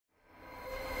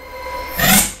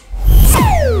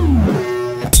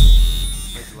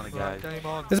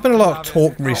There's been a lot of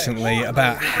talk recently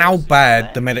about how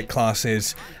bad the medic class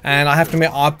is, and I have to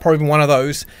admit I've probably been one of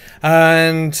those.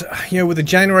 And you know, with the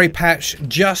January patch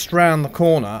just round the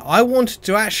corner, I wanted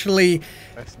to actually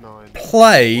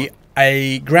play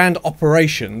a Grand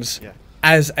Operations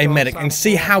as a medic and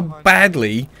see how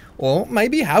badly, or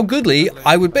maybe how goodly,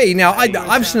 I would be. Now,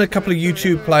 I've seen a couple of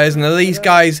YouTube players, and these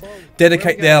guys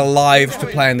dedicate their lives to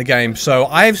playing the game. So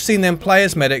I've seen them play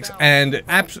as medics and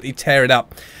absolutely tear it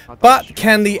up. But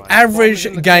can the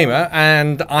average gamer,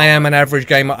 and I am an average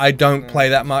gamer, I don't play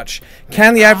that much,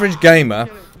 can the average gamer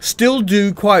still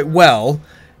do quite well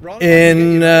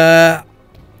in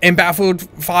Battlefield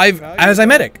 5 as a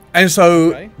medic? And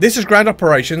so this is Grand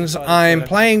Operations. I'm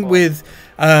playing with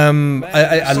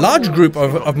a large group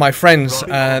of my friends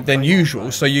than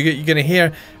usual, so you're going to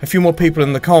hear a few more people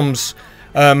in the comms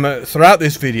throughout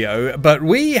this video, but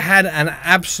we had an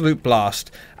absolute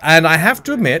blast, and I have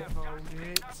to admit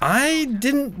I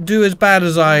didn't do as bad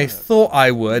as I thought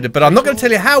I would, but I'm not going to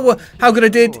tell you how good I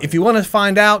did. If you want to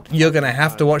find out, you're going to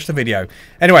have to watch the video.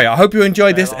 Anyway, I hope you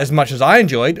enjoyed this as much as I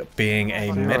enjoyed being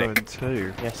a medic.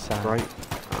 Yes, sir. Right.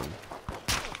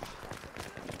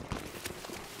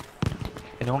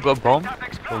 Anyone got a bomb?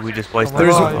 Or we just wasted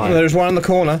There's one in the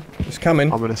corner. It's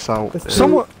coming. I'm an assault.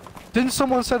 Didn't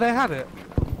someone say they had it?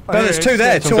 No, there's two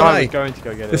there. Two on A.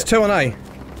 There's two on A.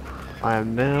 I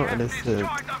am now an assistant.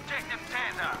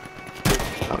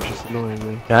 That was just annoying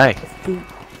me. Okay.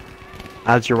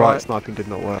 As you're right, sniping did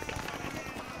not work.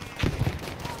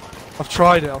 I've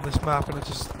tried it on this map and it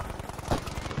just...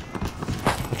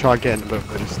 I tried getting them, but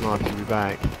they just sniping me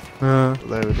back. What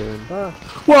they were doing.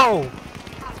 Whoa!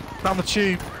 Down the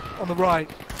tube, on the right.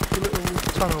 The little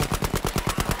tunnel.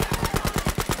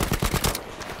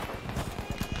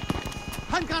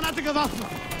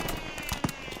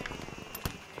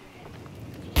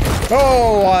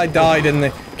 Oh, I died in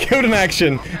the killed in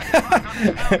action.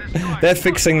 They're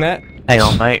fixing that. Hang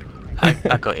on, mate.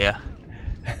 I got you.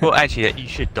 Well, actually, you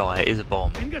should die. It is a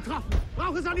bomb.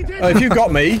 Oh, if you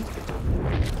got me,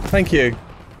 thank you.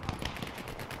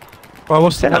 Well,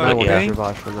 what's the I word? will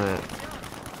survive from that.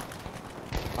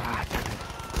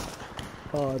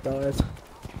 Oh, I died.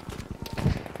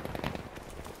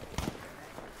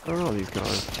 Where are these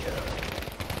guys?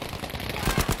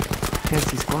 Can't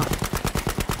see squad.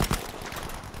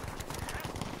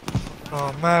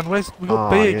 Oh man, we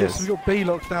got B again, we got B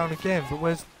locked down again, but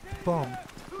where's the bomb?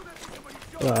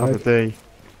 Cover D.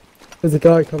 There's a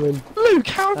guy coming. Luke,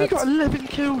 how have you got 11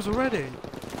 kills already?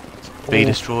 B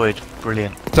destroyed.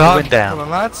 Brilliant. Done. Went down. Come on,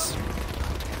 lads.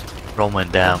 Ron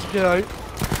went down. Go.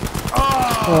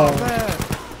 Oh,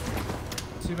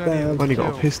 man. Too many. I've only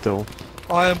got a pistol.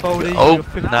 Iron Boldy, Oh, you're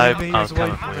 15 no, meters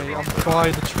away from me. I'm by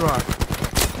the truck.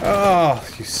 Oh,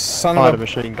 you son Fire of a...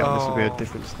 machine gun, this will be a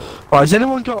different story. Right, has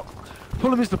anyone got...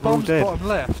 Problem is the bomb's dead. bottom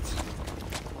left.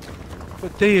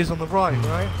 But D is on the right,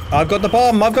 right? I've got the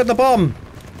bomb, I've got the bomb.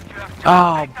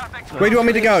 Oh, Where do you want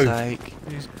me to go?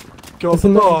 He's got the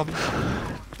bomb.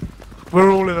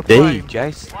 We're all in a D, plane.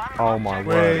 Jace. Oh my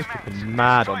word, I'm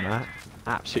mad on that.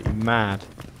 Absolutely mad.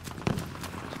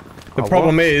 The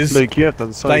problem is, Luke, you have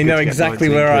done so they good know to get exactly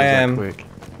 19 where I kills that am. quick.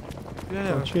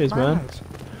 Yeah, Oh, cheers, mad. man.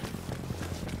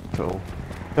 Cool.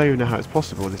 I don't even know how it's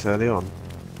possible this early on.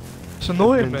 It's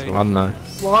annoying me. I don't know.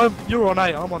 Well, you're on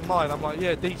 8, I'm on 9. I'm like,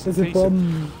 yeah, decent, There's a decent.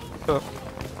 bomb.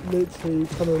 Literally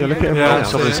coming. Yeah, look at him Yeah, right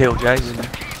It's on this hill, Jace.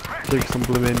 now. Luke's on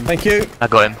blooming. Thank you. I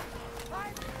got him.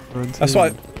 That's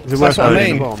what, Is it that's worth what I loading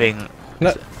mean. the bomb? Thing.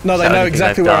 No, no, they the know only thing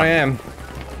exactly they've where I done.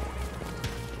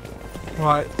 am.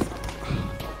 Right.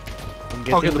 I'm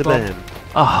I'll getting get the the bomb. ban.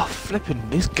 Oh, flipping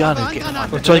this gun is getting on my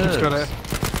Well, Jacob's got nerves.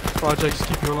 it. Right, Jacob's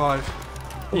keep you alive.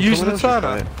 Oh, You using the someone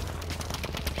else turner?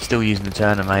 has got Still using the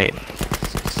turner, mate.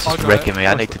 It's I just got wrecking it. me.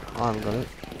 I need to. it. I haven't got it.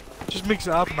 Just mix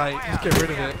it up, mate. Just get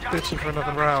rid of it. Ditch it for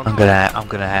another round. I'm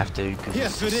gonna have to because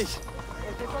it's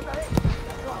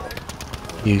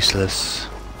useless.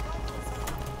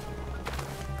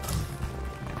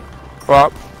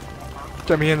 Right.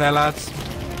 Get me in there, lads.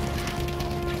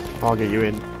 I'll get you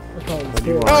in. I can't When see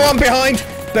you it. want. Oh, I'm behind!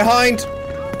 Behind!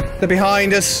 They're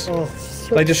behind us. Oh,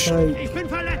 They just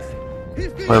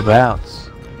Whereabouts?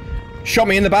 shot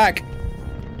me in the back.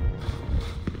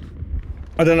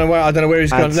 I don't know where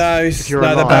he's gone. Lads, No, if you're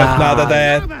they're alive- both. No,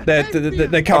 they're there.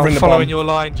 They're covering I'm the following bomb. your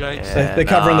line, Jake. They're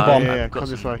covering the bomb. Yeah, yeah, I've got come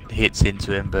this some way. hits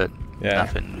into him, but Yeah.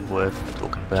 nothing worth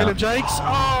talking Kill him, about. Jakes.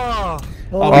 Oh!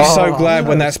 I'll be so Oh, glad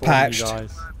when no, that's spawn you patched.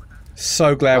 guys.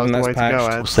 So glad when That's that's the way to go,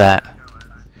 patched. What's that?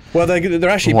 Well, they're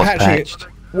actually What's patching patched?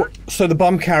 it so the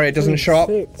bomb carrier doesn't show up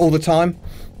all the time.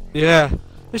 Yeah.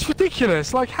 It's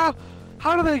ridiculous. Like, how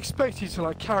do they expect you to,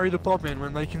 like, carry the bomb in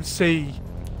when they can see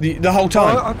The whole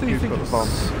time? I do think it's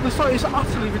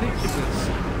utterly ridiculous.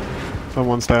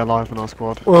 Someone stay alive in our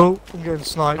squad. Well, I'm getting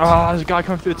sniped. Ah, there's a guy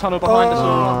coming through the tunnel behind us.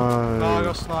 No, I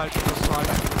got sniped. You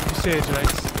see it,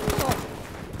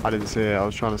 Jace? I didn't see it. I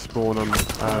was trying to spawn on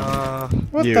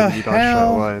What you the and you died straight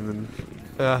hell? away and then...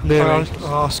 Yeah.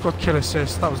 Nearly. Squad kill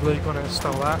assist. That was Luke, wasn't it?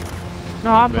 Stole that.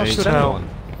 No, I'm not Mate. sure anyone.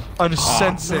 I just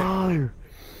sense it. No!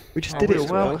 We just did We it were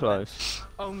as well well. close.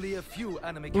 Only a few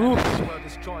enemy Ooh. cannons were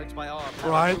destroyed by our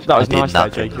Right. That was I did nice though,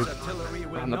 nothing. Jacob. artillery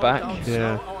will On the no back. doubt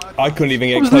Yeah. slow our I couldn't even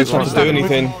I get was close literally enough to do standing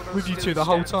anything. with you two the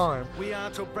whole time. We are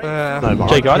to break Yeah. No, but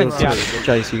Jacob, I didn't killed see you. it.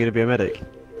 Jace, you're gonna be a medic.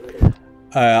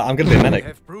 I'm going to be a medic.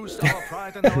 have bruised our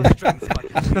pride and our strength,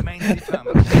 but we remain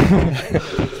determined.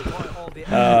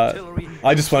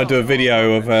 I just want to do a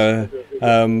video of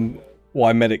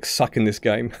why medics suck in this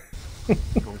game.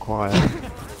 Gone quiet.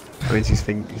 That means he's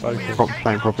playing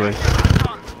properly.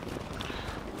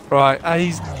 Right,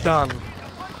 A's done.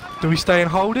 Do we stay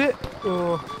and hold it,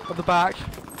 or at the back?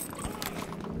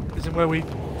 Is it where we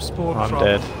spawned I'm from?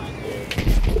 dead.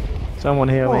 Someone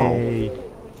heal me.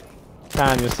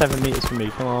 Dan, you're 7 meters from me,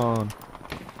 come on.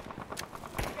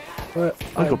 Right,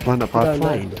 I got blown up by a don't know.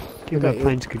 plane. Give that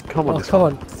plane to come on Oh, this come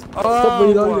one. on. Stop Oh,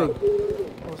 reloading.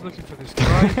 I was looking for this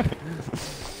guy.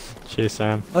 Cheers,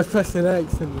 Sam. I was pressing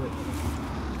X, didn't it?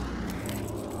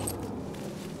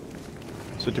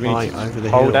 So do we Right, need to over the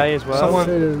hold hill. A as well?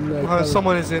 Someone-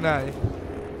 someone is in A.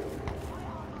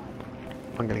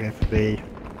 I'm gonna go for B.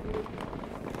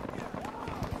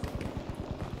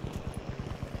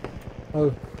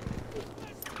 Oh,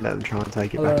 Let them try and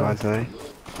take it back, I say.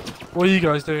 What are you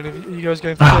guys doing? Are you guys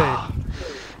going for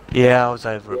B? Yeah, I was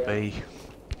over at B.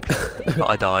 But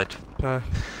I died. No.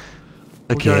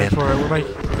 We're going Again. for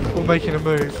it. We're making a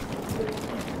move.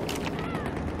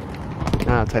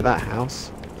 Now take that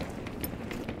house.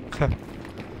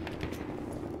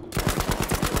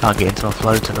 Can't get into my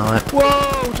flow tonight.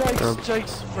 Whoa,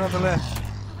 Jake's around the left.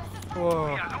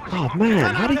 Whoa. Oh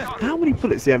man, how many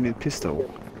bullets do you have in your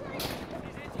pistol?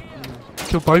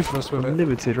 Kill both of us with it.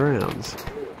 Unlimited rounds.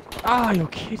 Ah, you're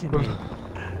kidding me.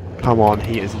 Come on,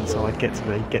 heaters inside. Get to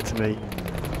me. Get to me.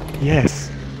 Yes.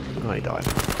 Oh, he died.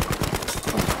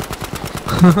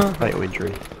 Fatal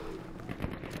injury.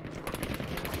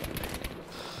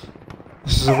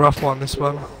 This is a rough one, this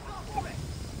one.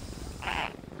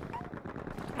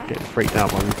 Getting freaked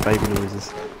out by these baby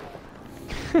noises.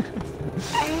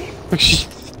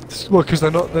 Well, because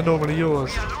they're normally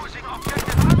yours.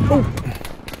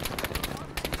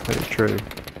 That is true.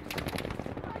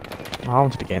 I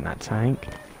wanted to get in that tank.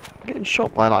 I'm getting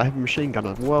shot by like a heavy machine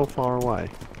gunner well far away.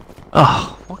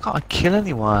 Oh, why can't I kill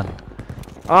anyone?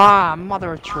 Ah,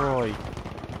 mother of Troy.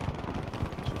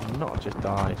 Should not have just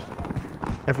died.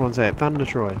 Everyone's there. Van der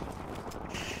Troy.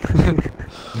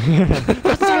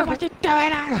 What you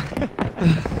doing?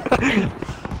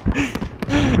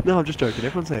 No, I'm just joking.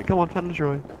 Everyone's there. Come on, Van der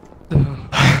Troy.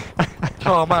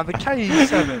 Oh man, the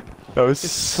KE7 That was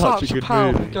is such such a good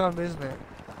powerful movie. gun, isn't it?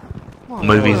 What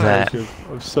movie is Oh, that? Jacob,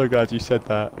 I'm so glad you said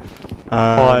that.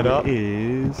 Fired up? It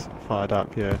is fired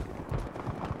up, yeah.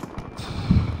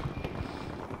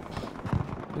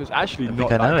 It was actually I not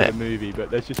think I that know good a it. movie, but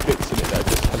there's just bits in it that are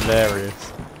just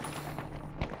hilarious.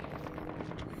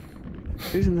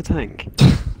 Who's in the tank?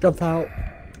 jump out.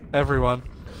 Everyone.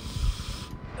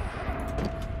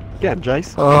 Get him,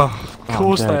 Jace. Oh, of I'm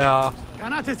course dead. they are.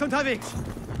 Come on,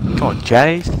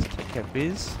 Jace. Take care of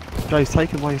biz. Jace, take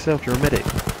him by yourself. You're a medic.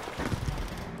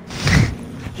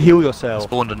 Heal yourself.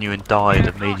 Spawned on you and died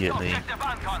immediately.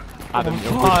 Adam,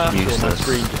 you're fire. good. My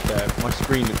screen just there. My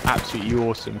screen is absolutely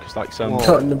awesome because like some. Whoa.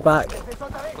 Shot in the back.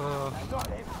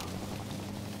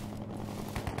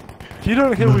 If you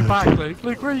don't heal me back, Luke.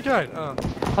 Luke, where are you going? Oh.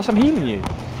 That's I'm healing you.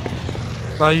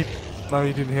 No, you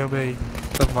didn't heal me.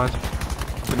 Never mind.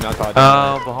 Didn't I die?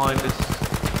 Oh, behind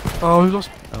us. Oh, we lost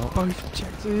Oh. both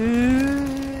objectives.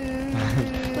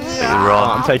 You're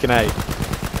wrong. I'm taking A.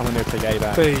 I'm gonna take A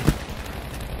back. B.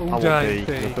 I All want day,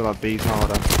 B. I feel like B's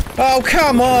harder. Oh,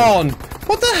 come on!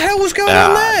 What the hell was going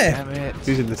on there? Damn it.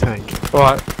 Who's in the tank?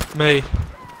 Right, me.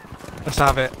 Let's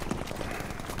have it.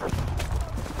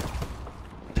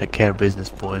 Take care of business,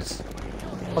 boys.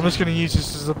 I'm just going to use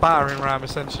this as a battering ram,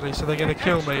 essentially. So they're going to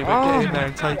kill me, but get in there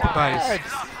and take the base.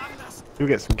 You'll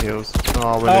get some kills.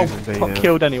 Oh, we're Oh, losing B Not now.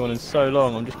 killed anyone in so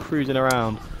long. I'm just cruising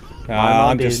around.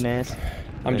 I'm just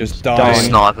dying.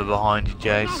 Sniper behind you,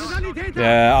 Jace.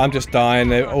 Yeah, I'm just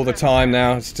dying all the time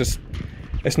now.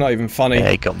 It's not even funny.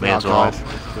 Yeah, he got me as Oh, well. guys.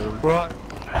 Right.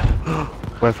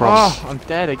 Where from? Oh, I'm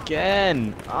dead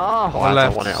again. Oh, I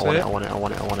left, I want it, I want it, I want it, I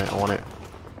want it, I want it, I want it.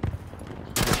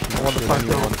 I want the fucking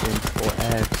one for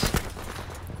Eds.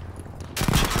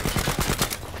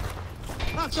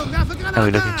 How are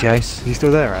we looking, Jace? He's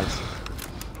still there, Az?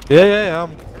 Yeah,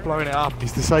 I'm blowing it up.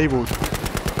 He's disabled.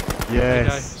 There you go,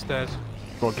 Yes. he's dead.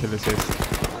 Got kill assist.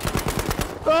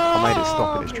 I made it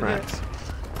stop in its tracks.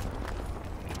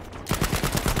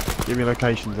 Give me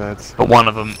locations, Az. Got one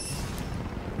of them.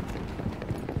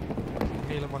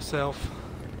 Healing myself.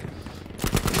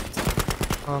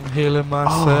 I'm healing Oh, I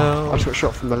myself. just got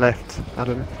shot from the left,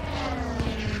 Adam.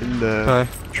 In the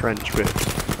Okay. trench bit.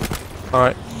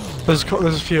 Alright. There's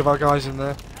a few of our guys in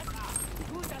there.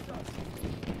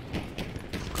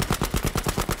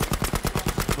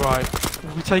 Right.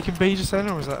 Are we taking B just then,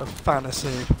 or is that a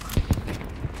fantasy?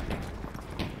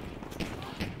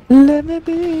 Let me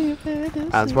be a fantasy.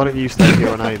 Az, why don't you stay here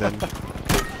on A then?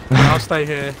 I'll stay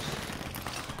here.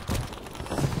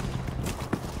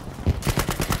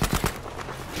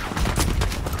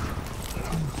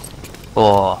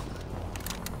 Oh.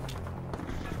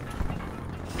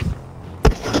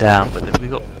 Down, but then we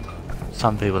got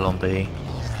some people on B.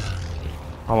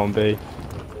 I'm on B.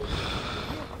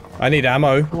 I need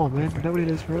ammo. Come on, man. Nobody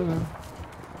lives forever.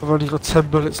 I've only got 10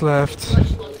 bullets left.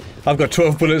 I've got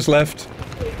 12 bullets left.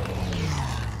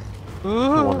 Come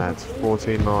on, lads.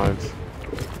 14 lives.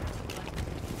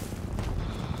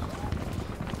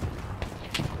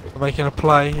 I'm making a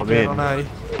play I'm again in. on A.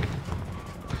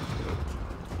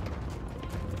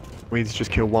 We need to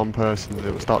just kill one person and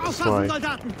it will start to sway.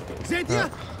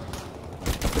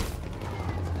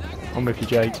 I'm with you,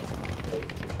 Jake.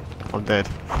 I'm dead.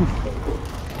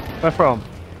 Where from?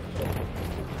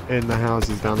 In the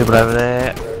houses down People there. over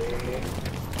there.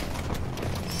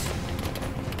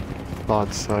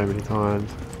 Died so many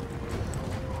times.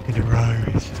 In a row,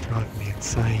 it's just driving me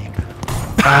insane.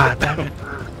 Ah, damn it.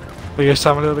 We go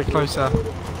Sam a little bit closer.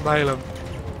 Nail him.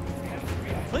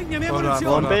 Well done,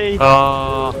 well On done. B.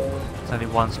 Oh, there's only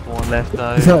one spawn left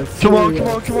though. It's like Come on, three, come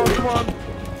on, come on, come on!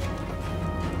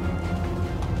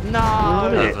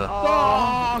 Over.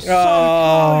 Oh, so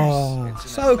Oh,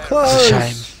 so It's a close.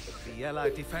 shame. The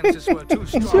Allied defenses were too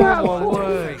strong. Oh, my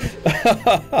word.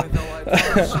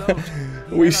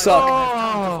 We suck.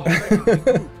 Oh.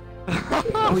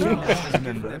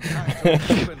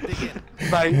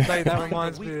 Mate, that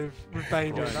reminds me of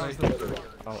Rebellion. That was the...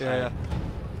 Yeah,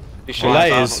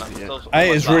 Well, A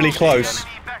is really close.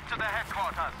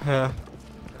 yeah.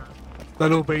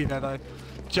 They'll all be there though.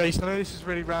 Jason, I know this is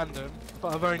really random,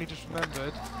 but I've only just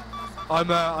remembered.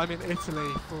 I'm in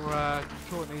Italy for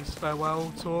Courtney's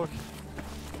farewell talk,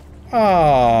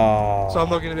 Oh. so I'm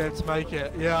not going to be able to make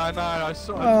it. Yeah, I know.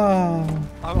 Oh.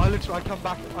 I literally I come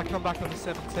back on the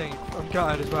 17th. I'm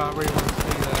gutted as well. I really want to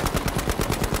be there.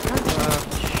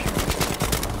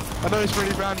 I know it's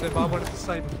really random, but I wanted to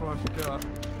say before I forgot.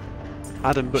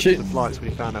 Adam booked She- the flights when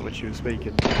he found out when she was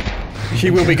speaking. She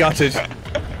will be gutted.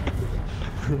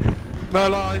 No,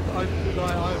 like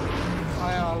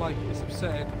I like it's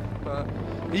upsetting. But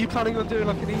are you planning on doing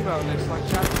like an email list like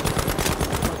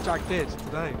Jack did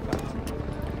today? In fact?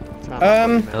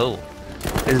 Oh,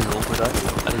 this is awkward.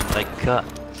 I didn't make a cut.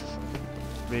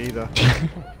 Me either.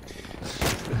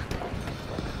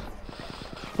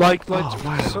 Like Oh,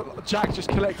 wow. so Jack just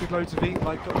collected loads of got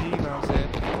the emails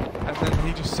in, and then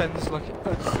he just sends like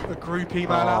a group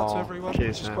email out to Oh, everyone, cheers,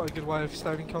 which is man. quite a good way of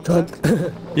staying in contact.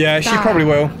 God. Yeah, she probably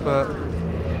will. But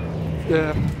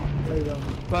yeah,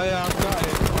 but yeah, I'm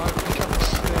gutted.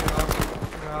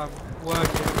 I'm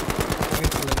working in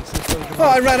Italy, so it's really Oh,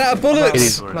 I ran out of It bullets.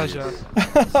 is what it pleasure. is.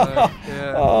 So,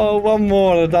 yeah. Oh, one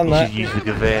more and I've done You that. should use the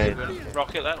Gavin.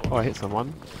 Rocket that Oh, one. I hit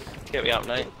someone. Get me up,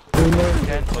 mate.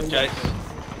 Okay. On Jace.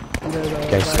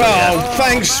 Oh,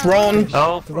 thanks, Ron.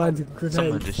 Oh, Provided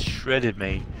someone grenades. just shredded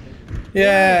me.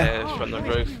 Yeah, Yeah, it's from the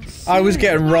roof. I was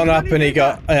getting run up and he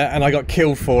got and I got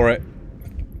killed for it.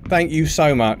 Thank you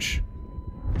so much.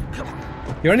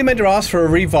 You're only meant to ask for a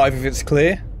revive if it's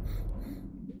clear.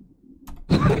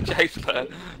 Jace, man.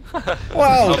 I'll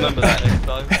Well, remember that next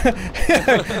time.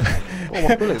 Oh,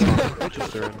 my bullets aren't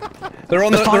registering. they're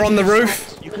on the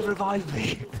roof. You can revive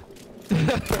me.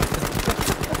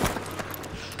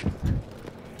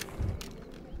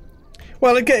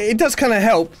 Well, it does kind of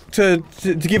help to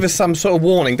give us some sort of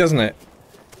warning, doesn't it?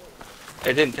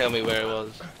 It didn't tell me where it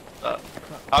was, but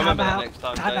I'll remember that next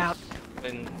time, Jace.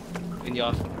 When you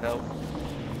ask for help.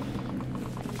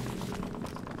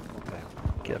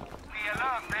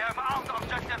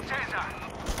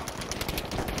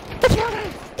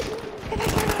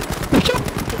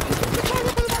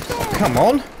 Come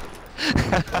on.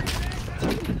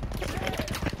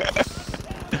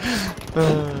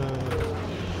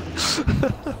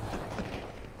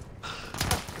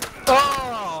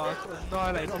 Oh,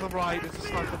 annihilate on the right. There's a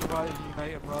sniper on the right of you,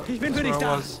 mate. That's where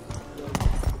I was.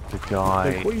 The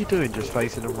guy. What are you doing just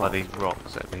facing a By rock? these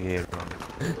rocks over here.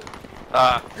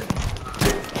 Ah.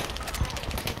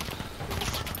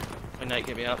 Hey Nate,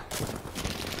 get me up.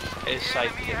 It is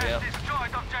safe to get me up.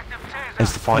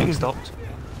 Has the fighting stopped?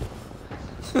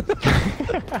 Have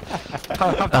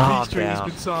the peace treaty has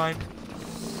been signed.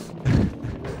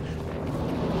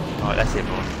 Right, that's it,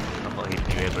 boss. I'm not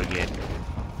hitting you ever again.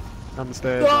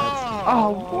 Downstairs.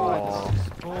 Oh, what?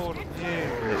 Spawn you.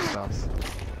 Blitzed us.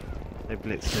 They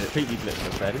blitzed it. Completely blitzed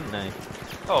us there, didn't they?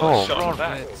 Oh, Oh, shot him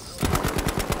back.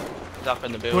 He's up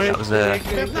in the building. That was the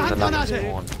last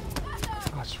one.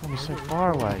 Oh, it's from me so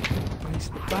far away. He's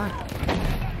back.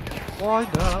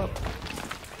 Wind up.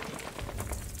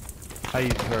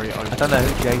 He's very open. I don't know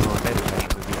who Jay's on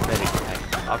medicating with his medic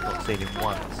tank. I've not seen him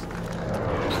once.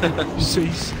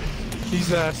 He's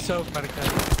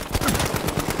self-medicated.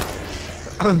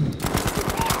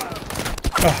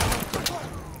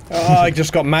 Oh, I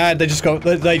just got mad. They just got.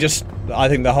 They just. I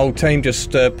think the whole team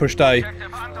just pushed A.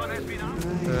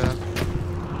 Yeah.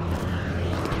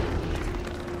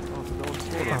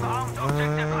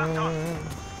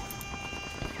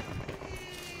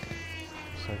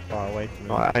 So far away from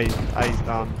me. Right, A's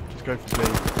done. Just go for B.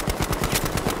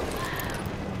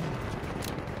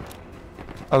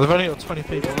 Oh, they've only got 20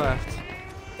 people left.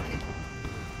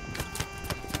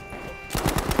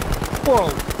 Whoa!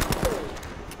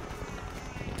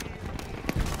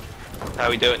 How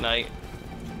we do it, Nate?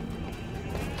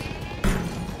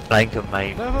 Blank him,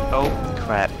 mate. Never. Oh,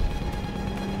 crap.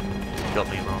 You got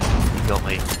me wrong. You got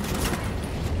me.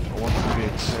 I want to be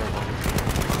a ceremony.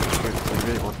 I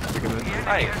really want to bring him in.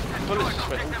 Hey, bullets just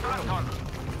went all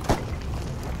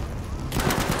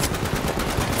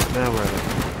Now we're in.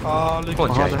 Oh, look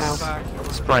Come on, at James.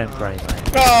 back. Spray and pray,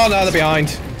 mate. Oh no, they're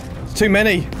behind. It's too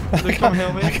many. Look, come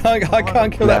help me. I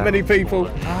can't kill that many people.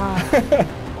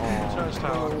 Church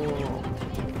tower.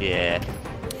 Yeah.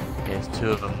 There's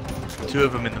two of them. Two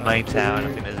of them in the main tower, and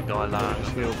I think there's a guy lying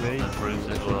Just heal me. on the roof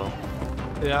as well.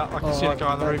 Yeah, I can see the guy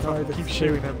on the roof. I keep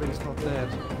shooting him, but he's not dead.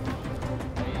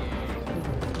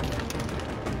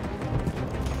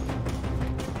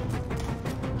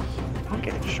 I'm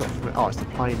getting shot from it. Oh, it's the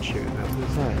plane shooting. I was going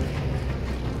to say.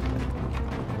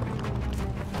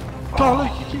 Oh,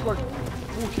 look, you keep like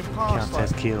walking past.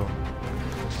 Counts as kill.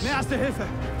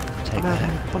 Take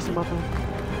that. What's the mother?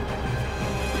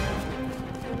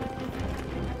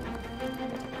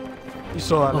 You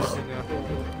saw that list, didn't you?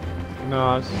 No,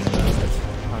 I was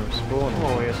home spawn.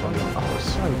 Oh, yes, I know. Oh, it's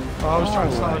so. Oh, I was trying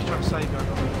to save you. I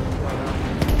got it.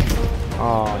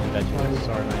 Oh, you legend.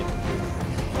 Sorry, mate.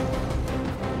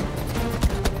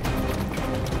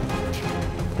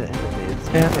 The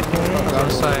enemies. I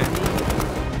was saying.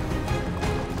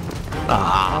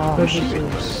 Ah, Oh,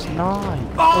 shooting snipe.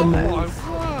 Oh my word!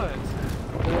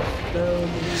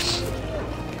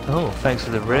 oh, thanks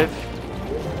for the rev.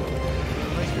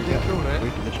 You killed it.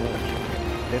 Weak in the church.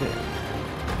 Did it.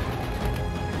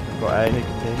 Got A.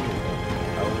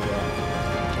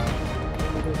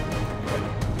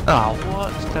 Oh,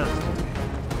 what? Don't-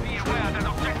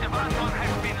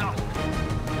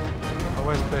 Oh,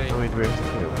 where's B? I mean, we have to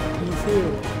kill. He's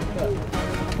here.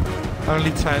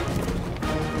 Only 10.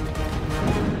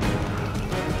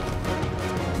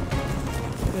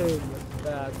 Him.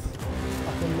 That's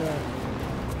up in there.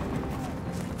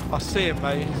 I see him,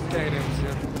 mate. He's getting into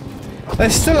him. They're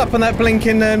still up on that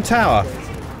blinking tower.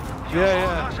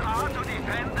 Yeah.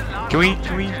 Can we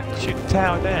shoot the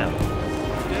tower down?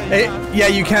 Yeah,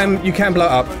 you can blow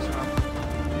it up.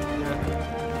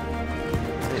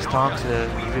 It's time to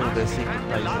reveal their secret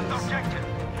places.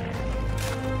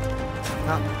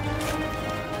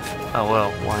 Oh well,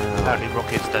 apparently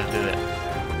rockets don't do it.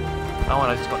 Oh,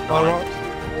 and I just got Alright.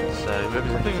 knifed. So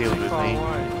whoever's I in the think field it's too with far me.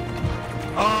 away.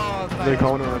 Oh, They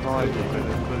can't revive you with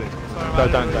it.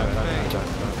 Sorry, Don't. mate.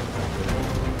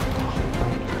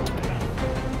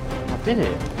 I did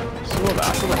it. I saw that.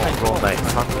 I saw that tank Wrong, roll. mate.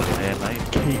 I'm in there, mate.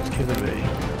 Keeps killing me.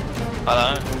 Hello?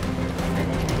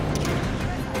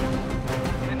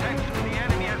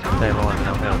 They're right,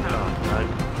 no help. No.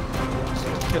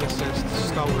 Kill assist,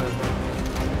 stolen,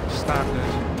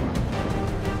 standard.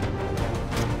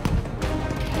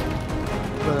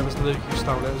 But there was Luke who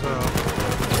stole it as well.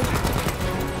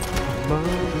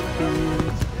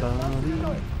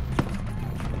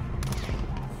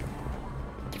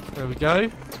 There we go.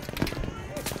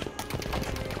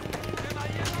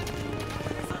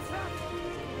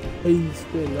 He's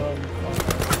still on.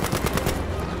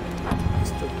 He's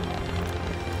still.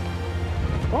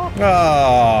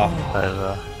 Ah.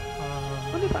 Over.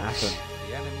 When did that happen?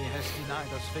 The enemy has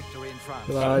denied us victory in France.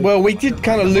 Right. Well, we did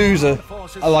kind of lose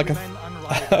like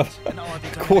a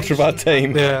quarter of our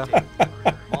team. Yeah.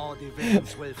 All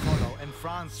Germans will follow, and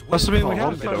France will Must have been we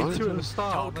follow. had 32 at the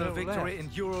start. Total and they all victory left.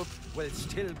 in Europe will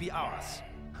still be ours.